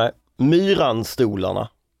om. Nej. Myran-stolarna.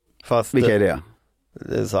 Fast vilka är det?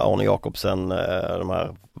 Det är så här Arne Jacobsen, de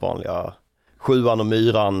här vanliga Sjuan och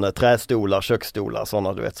Myran, trästolar, köksstolar,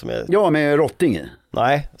 sådana du vet som är... Ja, med rotting i.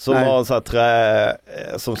 Nej, som har så här trä...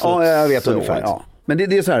 Som ja, jag vet ungefär. Ja. Men det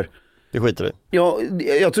är så här... Det skiter du. Ja,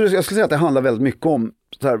 jag skulle säga att det handlar väldigt mycket om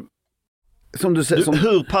så här... Som du säger...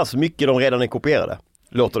 Hur pass mycket de redan är kopierade?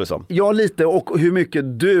 Låter det som. Ja, lite. Och hur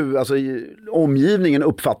mycket du, alltså omgivningen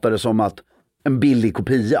uppfattar det som att en billig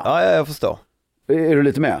kopia. Ja, jag förstår. Är du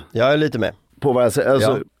lite med? Jag är lite med. På vad jag säger?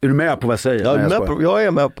 Alltså, är du med på vad jag säger? Jag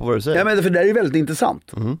är med på vad du säger. Ja, men för det är ju väldigt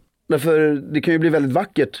intressant. Därför det kan ju bli väldigt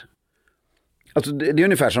vackert. Alltså det är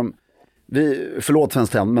ungefär som förlåt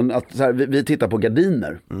Svenskt Tenn, men att så här, vi tittar på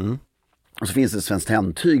gardiner. Och så finns det ett Svenskt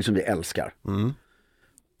Tenn-tyg som vi älskar.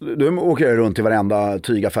 Då åker jag runt till varenda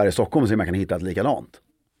tygaffär i Stockholm och ser om man kan hitta ett likadant.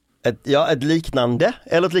 Ett liknande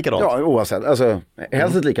eller ett likadant? Ja, oavsett. Alltså,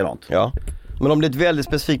 helst ett likadant. Ja. Men om det är ett väldigt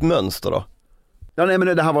specifikt mönster då? Ja, nej,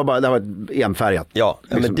 men det här var enfärgat. Ja,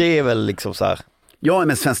 liksom. Men det är väl liksom så här. Ja,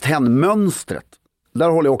 men Svenskt Tenn-mönstret. Där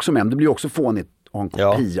håller jag också med. Det blir också fånigt att ha en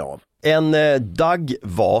kopia av. En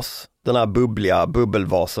daggvas, den här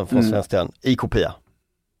bubbelvasen från Svenskt Tenn, i kopia.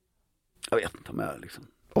 Jag vet inte om jag liksom...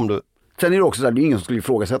 Sen är det också så här, det är ingen som skulle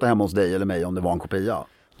ifrågasätta hemma hos dig eller mig om det var en kopia.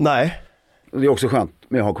 Nej. Det är också skönt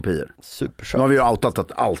med att ha kopior. Superskönt. Nu har vi ju outat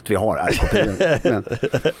att allt vi har är kopior.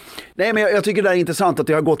 Nej, men jag tycker det är intressant att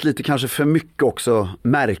det har gått lite kanske för mycket också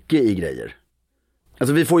märke i grejer.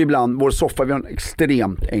 Alltså vi får ju ibland, vår soffa, vi har en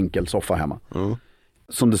extremt enkel soffa hemma.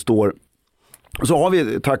 Som det står. Så har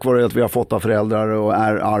vi, tack vare att vi har fått av föräldrar och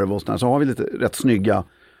är arv och sådär, så har vi lite rätt snygga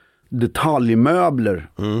detaljmöbler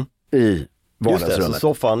i vardagsrummet. Just det, så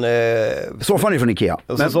soffan är från Ikea.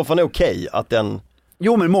 Så soffan är okej att den...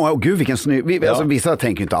 Jo, men gud vilken snygg, alltså, vissa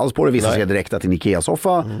tänker inte alls på det, vissa ser direkt att det är en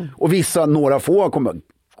Ikea-soffa och några få kommer,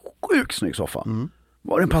 sjukt snygg soffa.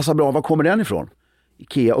 Den passar bra, var kommer den ifrån?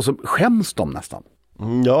 Ikea, och så skäms de nästan.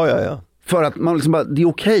 Ja. För att man liksom bara, det är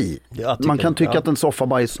okej. Man kan tycka att en soffa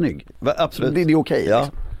bara är snygg. Absolut. Det är okej. Ja.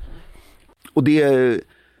 Liksom. Och det är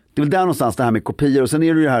väl där någonstans det här med kopior. Och sen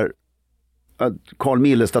är det ju det här Carl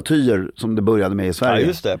Mille-statyer som det började med i Sverige. Ja,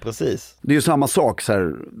 just det, precis. Det är ju samma sak så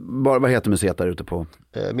här, vad heter museet där ute på?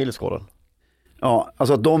 Millesgården. Ja,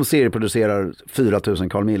 alltså att de serieproducerar 4000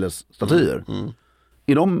 Carl Milles statyer.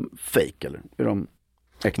 Är de fake eller är de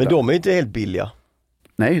äkta? Men de är inte helt billiga.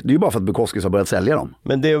 Nej, det är ju bara för att Bukowskis har börjat sälja dem.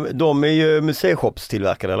 Men de är ju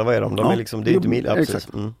museishopstillverkade, eller vad är de? De är liksom, det är inte milda, precis.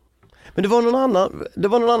 Men det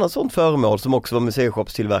var någon annan sånt föremål som också var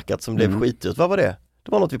museishopstillverkat som blev skitdyrt. Vad var det?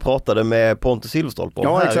 Det var något vi pratade med Pontus Silverstolp om.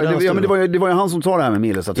 Ja, exakt. Men det var ju han som sa det här med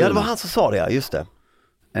Mille-statyer. Ja, det var han som sa det, ja, just det.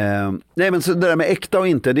 Nej, men så det där med äkta och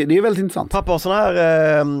inte, det är väldigt intressant. Pappa har sån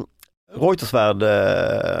här Reutersvärd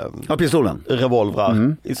pistolen.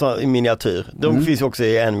 revolvrar i miniatyr. De finns ju också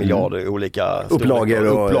i 1 miljard olika upplagor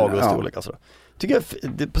och storlekar. Alltså. Tycker jag,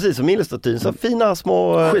 det är precis som minnestatyn, så fina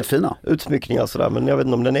små skitfina utsmyckningar sådär, men jag vet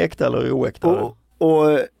inte om den är äkta eller oäkta.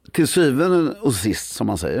 Och till syvende och sist, som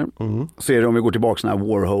man säger, så är det, om vi går tillbaka till den här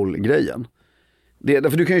Warhol-grejen.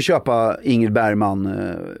 Därför du kan ju köpa Ingrid Bergman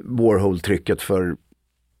Warhol-trycket för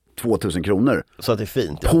 2000 kronor. Så att det är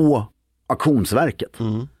fint. På auktionsverket.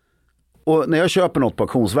 Och när jag köper något på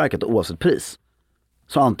auktionsverket oavsett pris,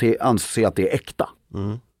 så anser jag att det är äkta.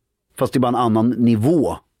 Fast det är bara en annan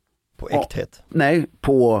nivå. På äkthet? Nej,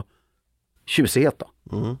 på tjusighet då.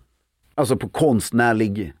 Alltså på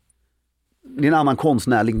konstnärlig... Det är en annan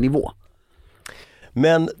konstnärlig nivå.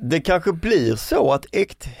 Men det kanske blir så att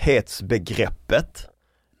äkthetsbegreppet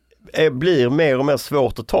blir mer och mer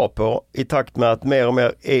svårt att ta på i takt med att mer och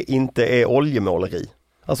mer inte är oljemåleri.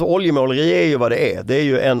 Alltså oljemåleri är ju vad det är. Det är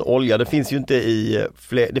ju en olja. Det finns ju inte i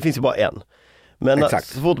fler, det finns ju bara en. Men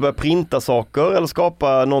så fort du börjar printa saker eller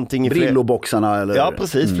skapa någonting i Brilloboxarna eller... Ja,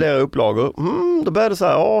 precis. Flera upplagor. Då börjar det så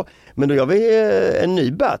här, men då gör vi en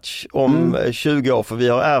ny batch om 20 år för vi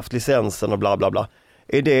har ärvt licensen och bla bla bla.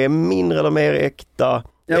 Är det mindre eller mer äkta?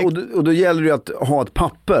 Ja, och då gäller det ju att ha ett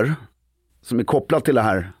papper som är kopplat till det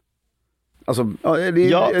här. Alltså, det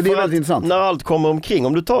är väldigt intressant. När allt kommer omkring,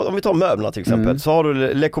 om vi tar möblerna till exempel, så har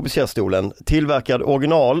du Le Corbusier-stolen, tillverkad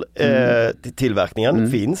original,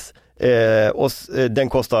 tillverkningen finns. Och den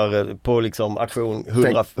kostar på liksom auktion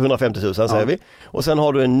 150 000 säger vi. Och sen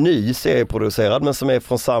har du en ny serieproducerad men som är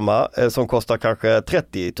från samma som kostar kanske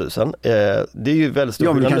 30 000. Det är ju väldigt stor skillnad.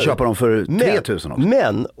 Ja, men du kan köpa dem för 3 000 också.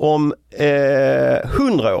 Men om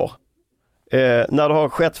 100 år när det har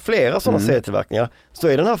skett flera sådana serietillverkningar, så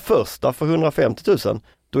är den här första för 150 000.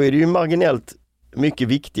 Då är det ju marginellt mycket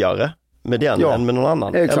viktigare med den än med någon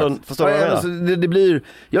annan. Exakt. Eller, förstår du vad jag menar? Alltså, det blir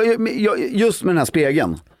just med den här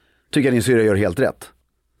spegeln tycker jag din syra gör helt rätt.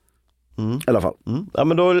 I alla fall. Ja,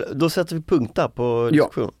 men då sätter vi punkt där på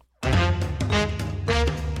diskussionen.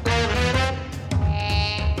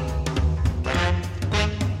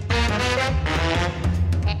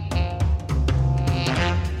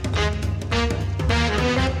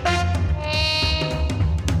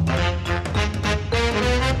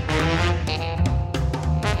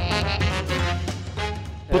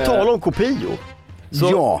 På tal om kopior.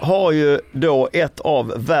 Så har ju då ett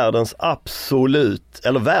av världens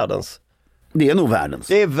det är nog världens.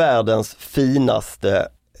 Det är världens finaste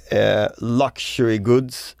luxury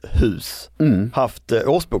goods hus haft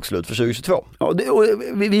årsbokslut för 2022. Ja,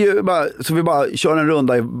 vi bara kör en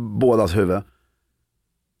runda i bådas huvud.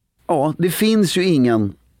 Ja, det finns ju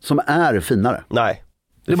ingen som är finare. Nej.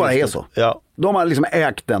 Det bara är så. Ja. De har liksom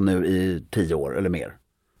ägt den nu i 10 år eller mer.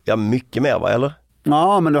 Ja, mycket mer va, eller?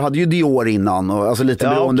 Ja, men du hade ju Dior innan och alltså lite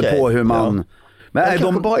beroende på hur man... Ja. Men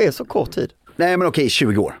de bara är så kort tid. Nej, men okej,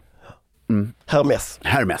 20 år.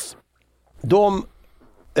 Hermes. De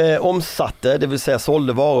omsatte, det vill säga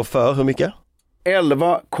sålde varor för hur mycket?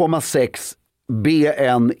 11,6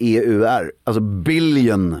 BNEUR, alltså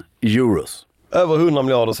billion euros. Över 100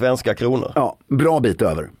 miljarder svenska kronor. Ja, bra bit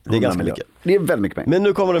över. Det är ganska mycket. Det är väldigt mycket pengar. Men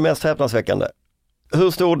nu kommer det mest häpnadsväckande.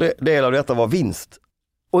 Hur stor del av detta var vinst?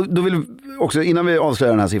 Och då vill också, innan vi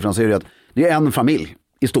avslöjar den här siffran, så är det att det är en familj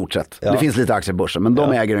i stort sett. Ja. Det finns lite aktier i börsen, men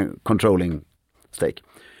de äger en controlling stake.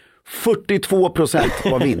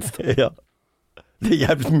 42% var vinst. Ja. Det är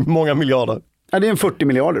jävligt många miljarder. Ja, det är en 40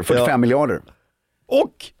 miljarder, 45 miljarder.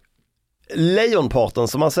 Och lejonparten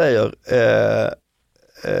som man säger,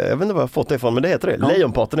 jag vet inte vad jag har fått det ifrån, men det heter det. Ja.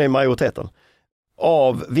 Lejonparten är majoriteten.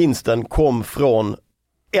 Av vinsten kom från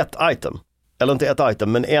ett item. Eller inte ett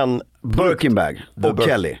item, men en Birkin bag och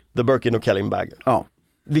Kelly. The Birkin och Kelly bag. Ja.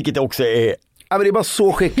 Vilket också är... Ja, men det är bara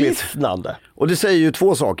så skickligt. Hisnande. Och det säger ju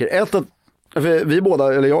två saker. Ett, att vi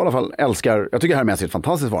båda, eller jag i alla fall, älskar... Jag tycker Hermes är ett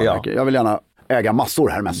fantastiskt varumärke. Ja. Jag vill gärna äga massor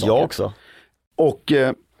Hermes-saker. Jag också. Och,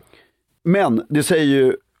 men det säger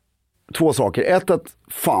ju två saker. Ett, att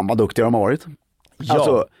fan vad duktiga de har varit. Ja.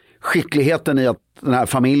 Alltså skickligheten i att den här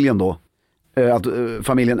familjen då, att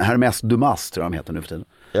familjen Hermes Dumas tror jag de heter nu för tiden.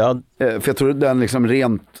 Ja. För jag tror den liksom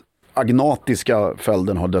rent agnatiska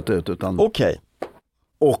följden har dött ut. Okej.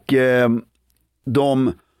 Och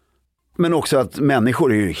men också att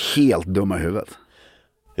människor är ju helt dumma i huvudet.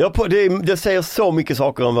 Ja, det säger så mycket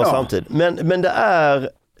saker om vår samtid. Men det är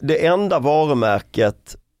det enda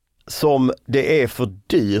varumärket som det är för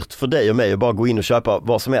dyrt för dig och mig att bara gå in och köpa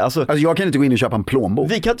vad som är. Alltså jag kan inte gå in och köpa en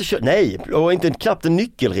plånbok. Vi kan inte köpa, nej, och inte knappt en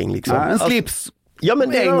nyckelring liksom. Nej, en slips. Ja,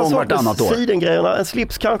 men en gång vartannat år. Sidengrejerna, en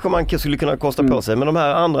slips kanske man skulle kunna kosta på sig, men de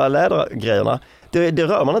här andra lädergrejerna, det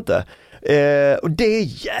rör man inte. Och det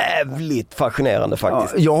är jävligt fascinerande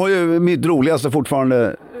faktiskt. Ja, jag har ju mitt roligaste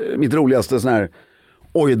sån här,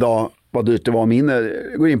 oj då, vad dyrt det var.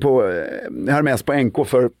 Jag går in på Hermes på NK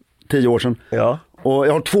för 10 år sedan. Ja. Och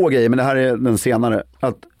jag har 2 grejer, men det här är den senare.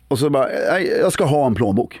 Och så bara, jag ska ha en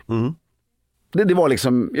plånbok. Det var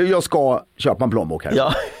liksom, jag ska köpa en plånbok här.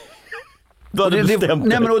 Ja. Då hade du bestämt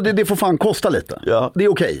nej, men det får fan kosta lite. Ja. Det är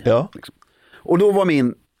okej. Ja. Liksom. Och då var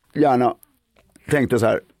min hjärna, tänkte så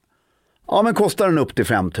här, ja men kostar den upp till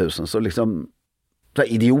 5 000 så liksom, så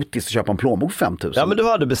här idiotiskt att köpa en plånbok för 5 000. Ja, men du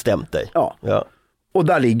hade bestämt dig. Ja. Och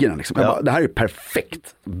där ligger den liksom. Bara, det här är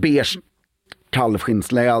perfekt. Beige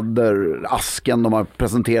kalvskinnsläder, asken de har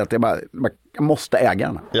presenterat. Jag måste äga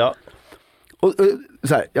den. Ja. Och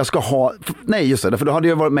så här, jag ska ha, nej just det, för då hade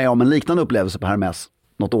jag varit med om en liknande upplevelse på Hermes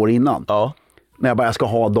något år innan. Ja. När jag ska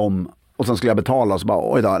ha dem och sen skulle jag betala och så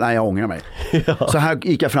bara, oj då, nej jag ångrar mig. Ja. Så här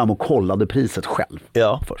gick jag fram och kollade priset själv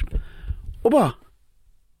först. Och bara,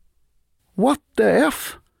 what the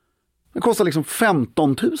F? Det kostar liksom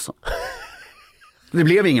 15 000. Det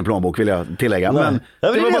blev ingen plånbok vill jag tillägga. Men det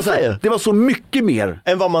var bara så här, det var så mycket mer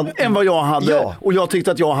än vad jag hade. Ja. Och jag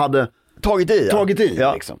tyckte att jag hade tagit i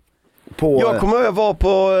ja. liksom. Jag kommer ihåg att vara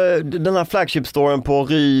på den här flagship-storen på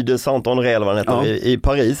Rue de Saint-Honoré eller vad den heter, i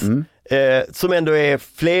Paris. Som ändå är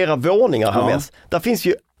flera våningar här med. Där finns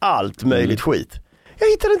ju allt möjligt skit. Jag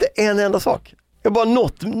hittade inte en enda sak. Jag bara,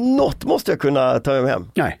 något måste jag kunna ta mig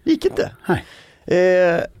hem. Nej. Gick inte. Nej.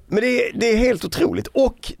 Men det är helt otroligt.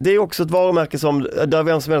 Och det är också ett varumärke som, där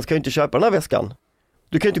vem som helst kan ju inte köpa den här väskan.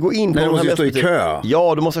 Du kan inte gå in på den här stå i kö.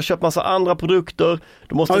 Ja, du måste ha köpt massa andra produkter.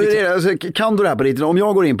 Du måste alltså, kan du det här på riktigt? Om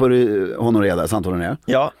jag går in på Honoré där, Sant Honoré.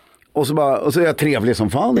 Ja. Och så är jag trevlig som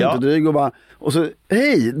fan, inte dryg och så,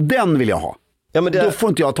 hej, den vill jag ha. Ja, men då får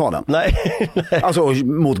inte jag ta den. Nej. Alltså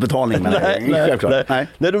mot betalning. Nej,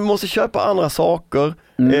 du måste köpa andra saker.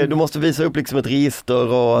 Du måste visa upp liksom ett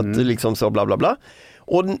register och att liksom så bla bla bla.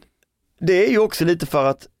 Och det är ju också lite för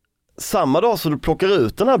att samma dag som du plockar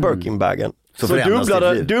ut den här Birkin-bagen så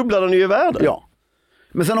dubblar den ju i värde. Ja.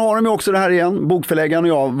 Men sen har de ju också det här igen. Bokförläggaren och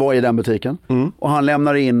jag var i den butiken. Och han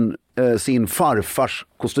lämnar in sin farfars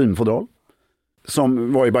kostymfodral.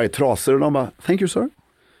 Som var ju bara i trasor och de bara, thank you sir.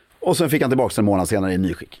 Och sen fick han tillbaka en månad senare i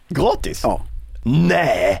nyskick. Gratis? Ja.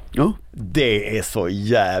 Nej! Ja. Det är så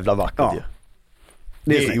jävla vackert. Ja. Ju.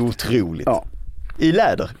 Det är otroligt. Ja. I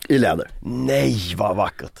läder? I läder. Nej, vad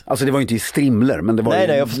vackert. Alltså det var ju inte i strimler, men det var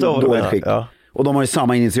jag förstår dåligt skick. Ja. Och de har ju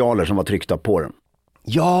samma initialer som var tryckta på den.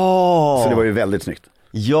 Ja! Så det var ju väldigt snyggt.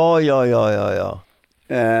 Ja.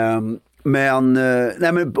 Men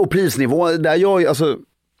och prisnivå, där jag, alltså,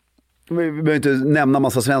 vi behöver inte nämna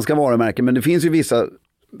massa svenska varumärken, men det finns ju vissa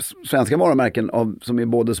svenska varumärken som är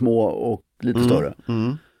både små och lite större.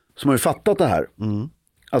 Som har ju fattat det här.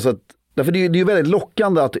 Alltså därför det är ju väldigt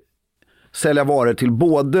lockande att sälja varor till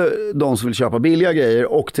både de som vill köpa billiga grejer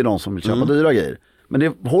och till de som vill köpa dyra grejer. Men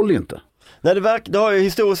det håller ju inte. Nej, det har ju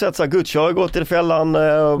historiskt sett så här, Gucci har gått i fällan.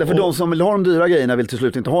 Därför de som vill ha de dyra grejerna vill till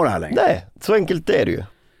slut inte ha det här längre. Nej, så enkelt är det ju.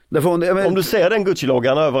 Om du ser den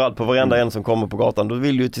Gucci-loggan överallt på varenda en som kommer på gatan, då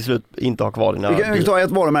vill du till slut inte ha kvar dina... Vi kan ta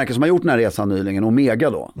ett varumärke som har gjort den här resan nyligen, Omega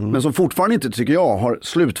då. Men som fortfarande inte, tycker jag, har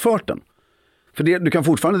slutfört den. För du kan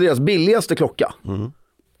fortfarande, deras billigaste klocka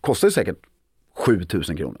kostar ju säkert 7 000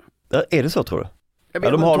 kronor. Är det så, tror du? Om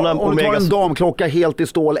du tar en damklocka helt i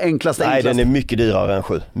stål, enklast. Nej, den är mycket dyrare än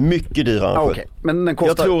 7. Mycket dyrare än 7. Okay. Men den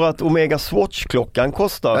kostar... Jag tror att Omega Swatch-klockan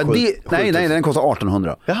kostar 7. Nej, den kostar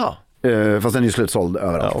 1800. Jaha. Fast den är ju slutsåld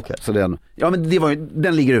överallt. Ja, okay. Så men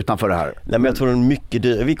den ligger utanför det här. Nej, men jag tror den är mycket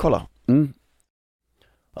dyrare. Vi kollar.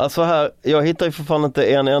 Alltså här, jag hittar ju för fan inte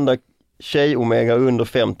en enda tjej-Omega under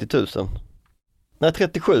 50 000. Nej,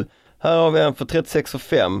 37. Här har vi en för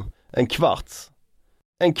 36,5. En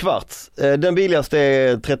kvarts. Den billigaste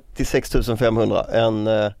är 36 500. En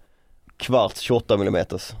kvarts 28 mm.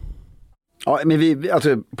 Ja,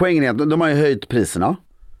 men poängen är att de har ju höjt priserna.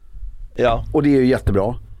 Ja. Och det är ju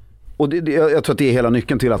jättebra. Och jag tror att det är hela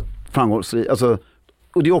nyckeln till att framgångsrik. Alltså,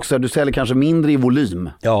 och det är också att du säljer kanske mindre i volym.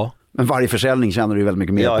 Ja. Men varje försäljning tjänar du ju väldigt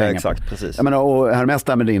mycket mer pengar. Ja, exakt, precis. Jag menar, och Hermes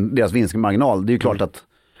där med deras vinstmarginal, det är ju klart att,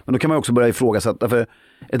 men då kan man också börja ifrågasätta, för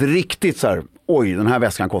ett riktigt så här, oj, den här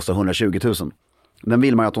väskan kostar 120 000. Den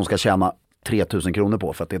vill man ju att de ska tjäna 3 000 kronor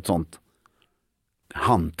på, för att det är ett sånt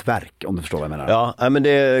hantverk, om du förstår vad jag menar. Ja, men det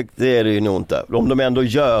är det ju nog inte. Om de ändå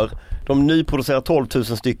de nyproducerar 12 000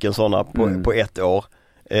 stycken sådana på ett år.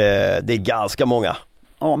 Det är ganska många.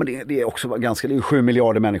 Ja, men det är också ganska, det är 7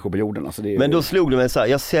 miljarder människor på jorden. Alltså men då slog det mig så här,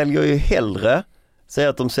 jag säljer ju hellre, säg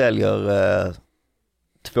att de säljer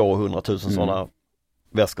 200 000 sådana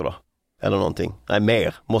väskor då. Eller någonting. Nej,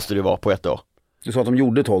 mer måste det vara på ett år. Du sa att de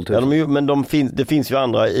gjorde 12 000. Ja, men det finns ju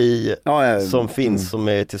andra som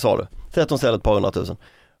är till salu. Säg att de säljer ett par 100 000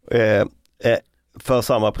 för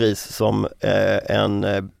samma pris som en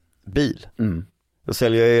bil. Då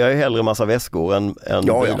säljer jag ju hellre massa väskor än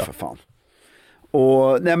bilar. Ja, för fan.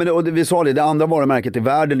 Och vi sa det andra varumärket i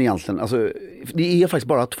världen egentligen, alltså, det är faktiskt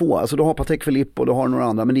bara 2. Alltså du har Patek Philippe och du har några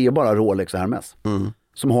andra, men det är bara Rolex och Hermes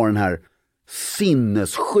som har den här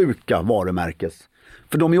sinnessjuka varumärkes.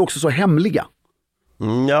 För de är också så hemliga.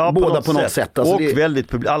 Ja, båda på något sätt. Alltså, och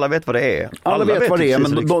väldigt alla vet vad det är. Alla vet vad det är,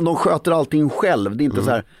 men de sköter allting själv. Det är inte så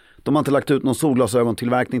här, de har inte lagt ut någon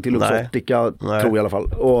solglasögontillverkning till Luxottica, tror jag i alla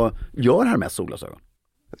fall. Och gör Hermes solglasögon?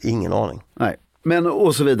 Ingen aning. Nej, men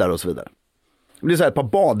och så vidare och så vidare. Det blir så här ett par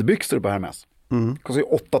badbyxor på Hermes. Kostar ju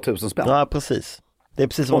 8 000 spänn. Ja, precis. Det är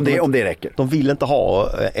precis som om det räcker. De vill inte ha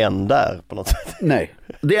en där på något sätt. Nej.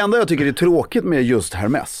 Det enda jag tycker är tråkigt med just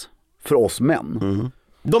Hermes, för oss män.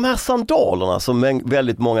 De här sandalerna som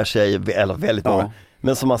väldigt många tjejer, eller väldigt många,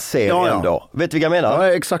 men som man ser ändå. Vet du vilka jag menar?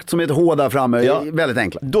 Ja, exakt, som ett H där framme, väldigt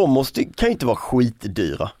enkla. De kan ju inte vara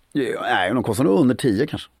skitdyra. Nej, de kostar nog under 10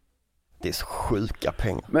 kanske. Det är så sjuka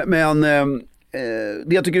pengar. Men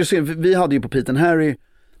det jag tycker är synd, för vi hade ju på Pete & Harry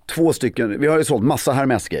 2 stycken, vi har ju sålt massa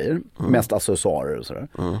Hermes-grejer, mest accessoarer och sådär.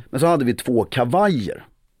 Men så hade vi 2 kavajer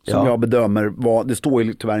som jag bedömer var, det står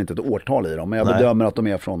ju tyvärr inte ett årtal i dem, men jag bedömer att de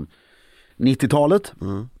är från 90-talet.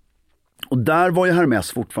 Och där var ju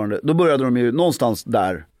Hermes fortfarande, då började de ju någonstans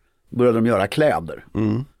där, började de göra kläder.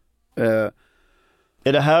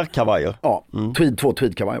 Är det här kavajer? Ja, 2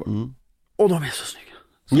 tweedkavajer. Och de är så snygga.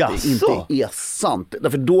 Så det inte är sant.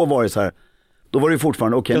 Därför då var det så här, då var det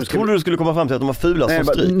fortfarande okej. Jag trodde du skulle komma fram till att de var fula som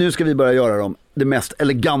stryk. Nu ska vi börja göra dem det mest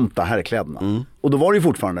eleganta herrkläderna. Och då var det ju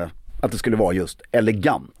fortfarande att det skulle vara just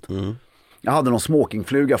elegant. Jag hade någon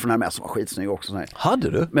smokingfluga från Hermes som var skitsnygg också. Sån. Hade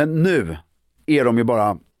du? Men nu är de ju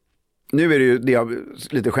bara, nu är det ju det jag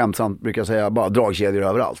lite skämtsamt brukar säga, bara dragkedjor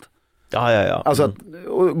överallt. Ja. Alltså att,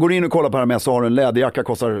 går du in och kollar på Hermes så har du en läderjacka,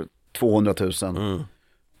 kostar 200 000.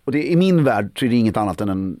 Och det, i min värld så är det inget annat än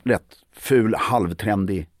en rätt ful,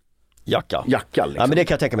 halvtrendig jacka liksom. Ja, men det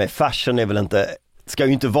kan jag tänka mig. Fashion är väl inte, ska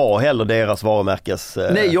ju inte vara heller deras varumärkes.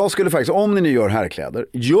 Nej, jag skulle faktiskt, om ni nu gör herrkläder,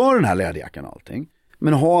 gör den här läderjackan och allting,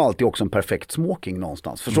 men ha alltid också en perfekt smoking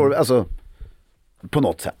någonstans. Förstår du? Alltså, på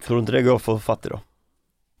något sätt. Tror du inte det går för fattig då?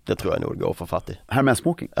 Det tror jag nog går för fattig. Hermes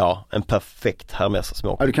smoking? Ja, en perfekt Hermes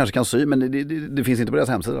smoking. Ja, du kanske kan sy, men det finns inte på deras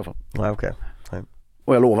hemsida i alla fall. Nej, okej. Nej.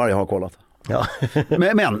 Och jag lovar, jag har kollat. Ja.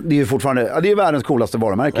 men det är ju fortfarande, det är världens coolaste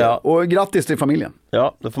varumärke. Ja. Och grattis till familjen.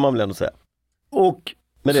 Ja, det får man väl ändå säga. Och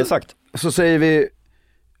med det sagt så säger vi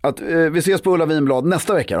att vi ses på Ulla Vinblad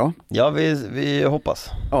nästa vecka då. Ja, vi hoppas.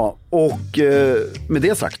 Ja, och med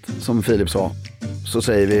det sagt, som Filip sa, så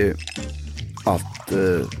säger vi att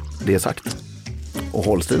det är sagt. Och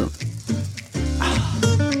håll stilen.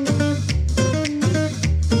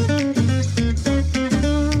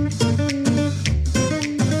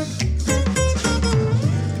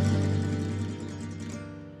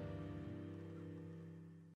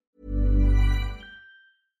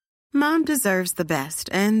 Mom deserves the best,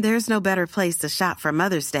 and there's no better place to shop for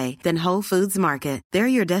Mother's Day than Whole Foods Market. They're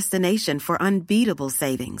your destination for unbeatable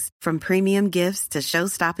savings, from premium gifts to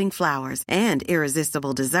show-stopping flowers and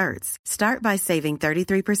irresistible desserts. Start by saving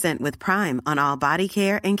 33% with Prime on all body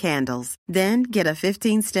care and candles. Then get a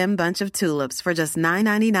 15-stem bunch of tulips for just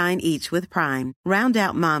 $9.99 each with Prime. Round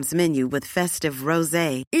out Mom's menu with festive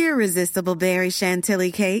rosé, irresistible berry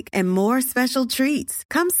chantilly cake, and more special treats.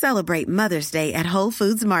 Come celebrate Mother's Day at Whole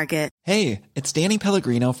Foods Market. Hey, it's Danny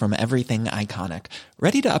Pellegrino from Everything Iconic.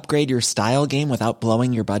 Ready to upgrade your style game without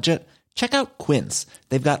blowing your budget? Check out Quince.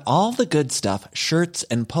 They've got all the good stuff, shirts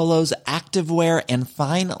and polos, activewear, and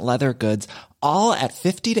fine leather goods, all at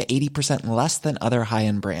 50 to 80% less than other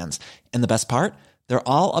high-end brands. And the best part? They're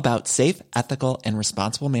all about safe, ethical, and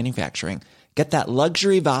responsible manufacturing. Get that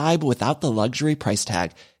luxury vibe without the luxury price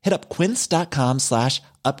tag. Hit up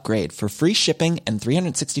quince.com/upgrade for free shipping and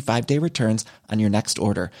 365-day returns on your next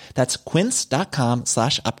order. That's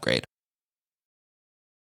quince.com/upgrade.